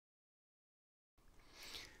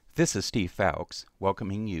This is Steve Fowkes,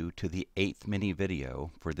 welcoming you to the 8th mini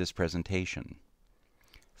video for this presentation.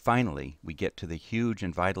 Finally, we get to the huge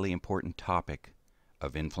and vitally important topic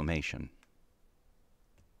of inflammation.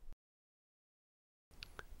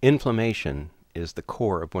 Inflammation is the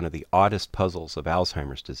core of one of the oddest puzzles of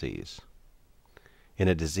Alzheimer's disease. In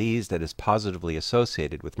a disease that is positively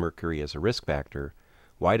associated with mercury as a risk factor,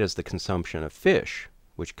 why does the consumption of fish,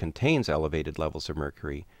 which contains elevated levels of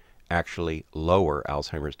mercury, actually lower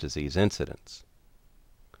Alzheimer's disease incidence?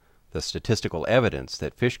 The statistical evidence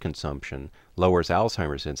that fish consumption lowers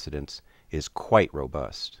Alzheimer's incidence is quite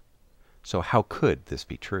robust. So how could this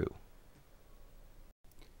be true?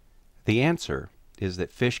 The answer is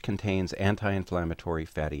that fish contains anti-inflammatory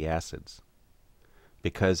fatty acids.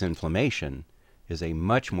 Because inflammation is a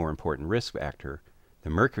much more important risk factor, the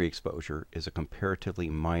mercury exposure is a comparatively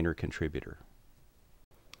minor contributor.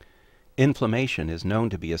 Inflammation is known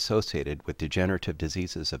to be associated with degenerative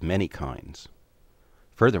diseases of many kinds.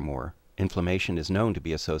 Furthermore, inflammation is known to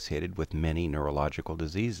be associated with many neurological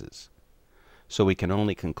diseases. So we can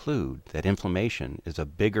only conclude that inflammation is a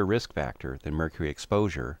bigger risk factor than mercury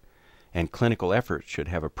exposure, and clinical efforts should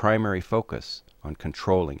have a primary focus on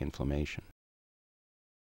controlling inflammation.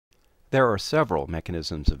 There are several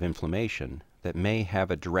mechanisms of inflammation that may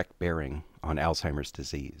have a direct bearing on Alzheimer's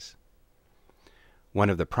disease. One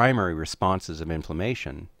of the primary responses of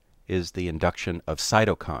inflammation is the induction of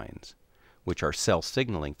cytokines, which are cell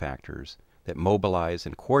signaling factors that mobilize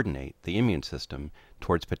and coordinate the immune system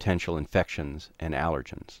towards potential infections and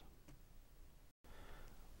allergens.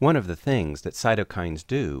 One of the things that cytokines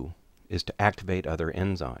do is to activate other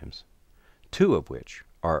enzymes, two of which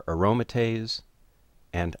are aromatase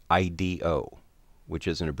and IDO, which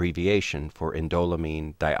is an abbreviation for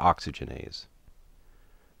indoleamine dioxygenase.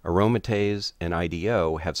 Aromatase and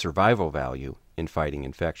IDO have survival value in fighting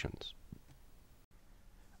infections.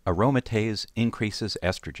 Aromatase increases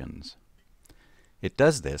estrogens. It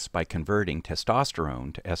does this by converting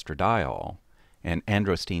testosterone to estradiol and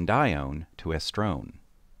androstenedione to estrone.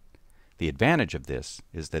 The advantage of this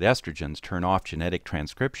is that estrogens turn off genetic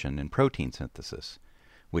transcription and protein synthesis,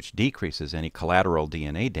 which decreases any collateral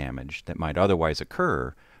DNA damage that might otherwise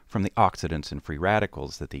occur from the oxidants and free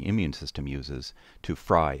radicals that the immune system uses to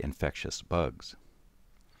fry infectious bugs.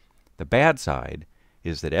 The bad side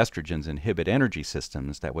is that estrogens inhibit energy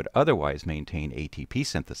systems that would otherwise maintain ATP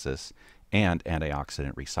synthesis and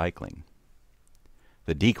antioxidant recycling.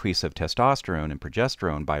 The decrease of testosterone and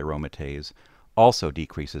progesterone by aromatase also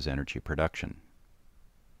decreases energy production.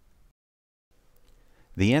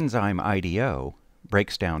 The enzyme IDO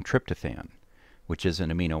breaks down tryptophan, which is an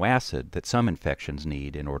amino acid that some infections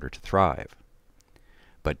need in order to thrive.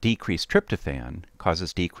 But decreased tryptophan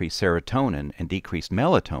causes decreased serotonin and decreased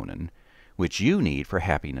melatonin, which you need for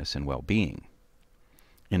happiness and well-being.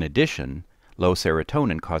 In addition, low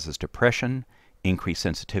serotonin causes depression, increased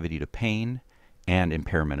sensitivity to pain, and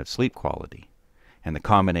impairment of sleep quality. And the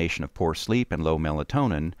combination of poor sleep and low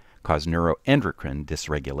melatonin cause neuroendocrine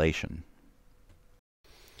dysregulation.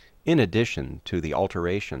 In addition to the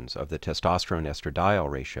alterations of the testosterone-estradiol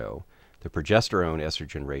ratio, the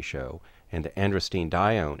progesterone-estrogen ratio, and the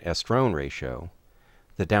androstenedione-estrone ratio,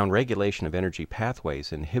 the downregulation of energy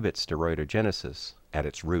pathways inhibits steroidogenesis at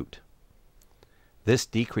its root. This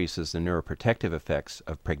decreases the neuroprotective effects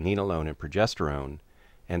of pregnenolone and progesterone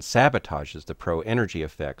and sabotages the pro-energy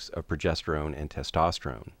effects of progesterone and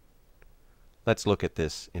testosterone. Let's look at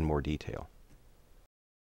this in more detail.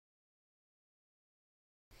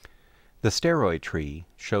 The steroid tree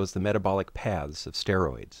shows the metabolic paths of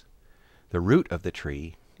steroids. The root of the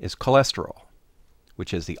tree is cholesterol,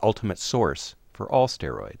 which is the ultimate source for all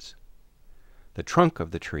steroids. The trunk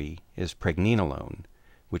of the tree is pregnenolone,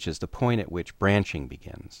 which is the point at which branching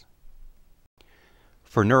begins.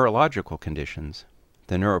 For neurological conditions,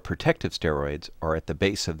 the neuroprotective steroids are at the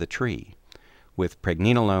base of the tree, with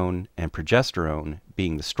pregnenolone and progesterone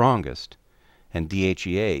being the strongest, and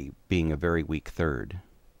DHEA being a very weak third.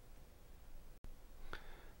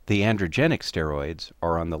 The androgenic steroids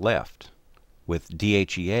are on the left, with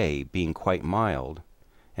DHEA being quite mild,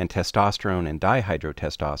 and testosterone and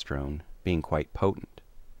dihydrotestosterone being quite potent.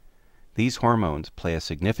 These hormones play a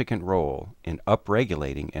significant role in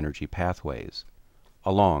upregulating energy pathways,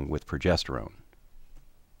 along with progesterone.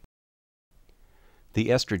 The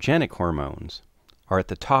estrogenic hormones are at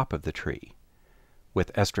the top of the tree,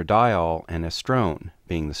 with estradiol and estrone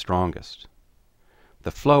being the strongest. The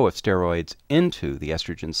flow of steroids into the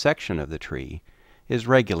estrogen section of the tree is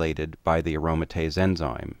regulated by the aromatase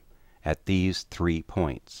enzyme at these 3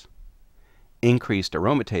 points. Increased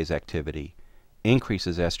aromatase activity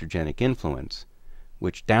increases estrogenic influence,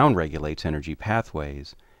 which downregulates energy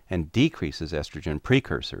pathways and decreases estrogen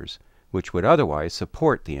precursors, which would otherwise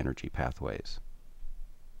support the energy pathways.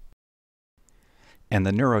 And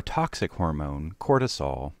the neurotoxic hormone,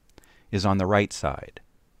 cortisol, is on the right side.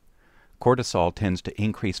 Cortisol tends to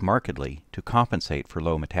increase markedly to compensate for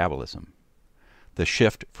low metabolism. The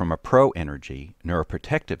shift from a pro-energy,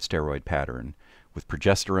 neuroprotective steroid pattern with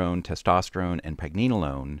progesterone, testosterone, and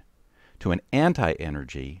pregnenolone to an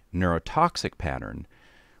anti-energy, neurotoxic pattern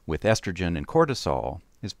with estrogen and cortisol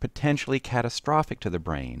is potentially catastrophic to the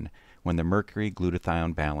brain when the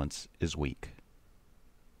mercury-glutathione balance is weak.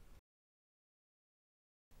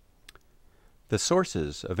 The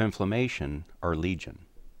sources of inflammation are legion.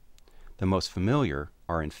 The most familiar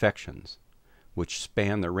are infections, which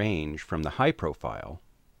span the range from the high profile,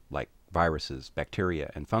 like viruses,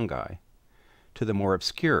 bacteria, and fungi, to the more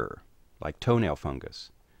obscure, like toenail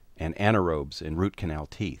fungus and anaerobes in root canal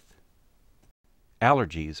teeth.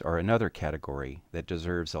 Allergies are another category that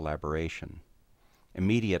deserves elaboration.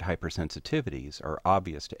 Immediate hypersensitivities are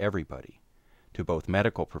obvious to everybody, to both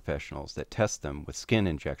medical professionals that test them with skin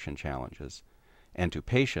injection challenges, and to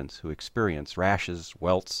patients who experience rashes,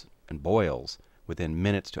 welts, and boils within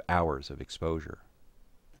minutes to hours of exposure.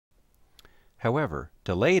 However,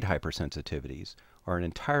 delayed hypersensitivities are an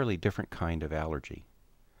entirely different kind of allergy.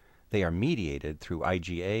 They are mediated through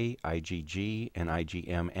IgA, IgG, and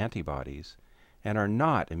IgM antibodies and are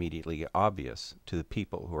not immediately obvious to the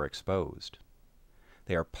people who are exposed.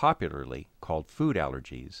 They are popularly called food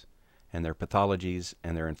allergies, and their pathologies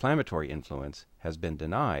and their inflammatory influence has been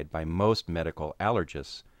denied by most medical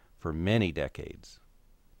allergists for many decades.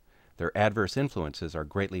 Their adverse influences are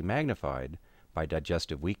greatly magnified by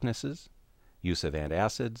digestive weaknesses, use of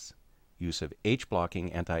antacids, use of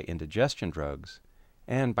H-blocking anti-indigestion drugs,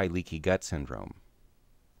 and by leaky gut syndrome.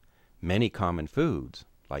 Many common foods,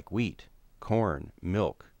 like wheat, corn,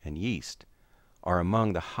 milk, and yeast, are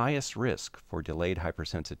among the highest risk for delayed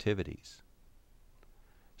hypersensitivities.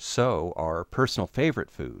 So are personal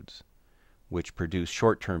favorite foods, which produce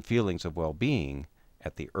short-term feelings of well-being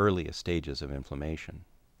at the earliest stages of inflammation.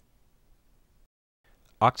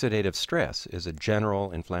 Oxidative stress is a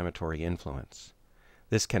general inflammatory influence.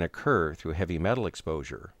 This can occur through heavy metal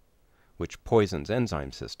exposure, which poisons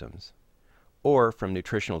enzyme systems, or from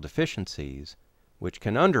nutritional deficiencies, which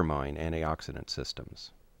can undermine antioxidant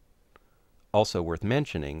systems. Also worth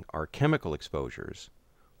mentioning are chemical exposures,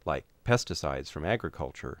 like pesticides from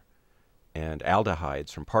agriculture, and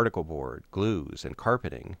aldehydes from particle board, glues, and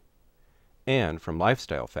carpeting, and from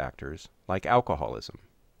lifestyle factors like alcoholism.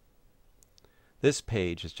 This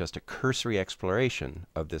page is just a cursory exploration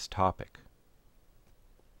of this topic.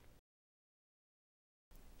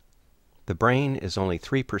 The brain is only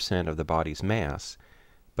 3% of the body's mass,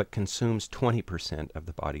 but consumes 20% of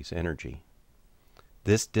the body's energy.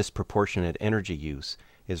 This disproportionate energy use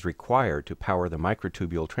is required to power the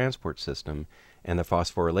microtubule transport system and the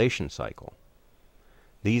phosphorylation cycle.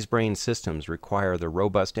 These brain systems require the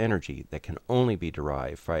robust energy that can only be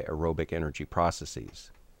derived by aerobic energy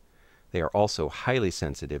processes. They are also highly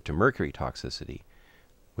sensitive to mercury toxicity,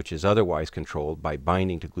 which is otherwise controlled by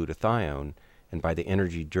binding to glutathione and by the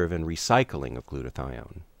energy-driven recycling of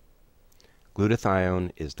glutathione.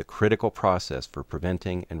 Glutathione is the critical process for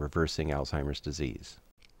preventing and reversing Alzheimer's disease.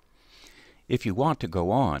 If you want to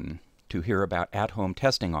go on to hear about at-home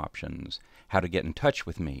testing options, how to get in touch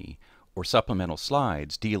with me, or supplemental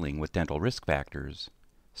slides dealing with dental risk factors,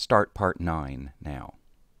 start Part 9 now.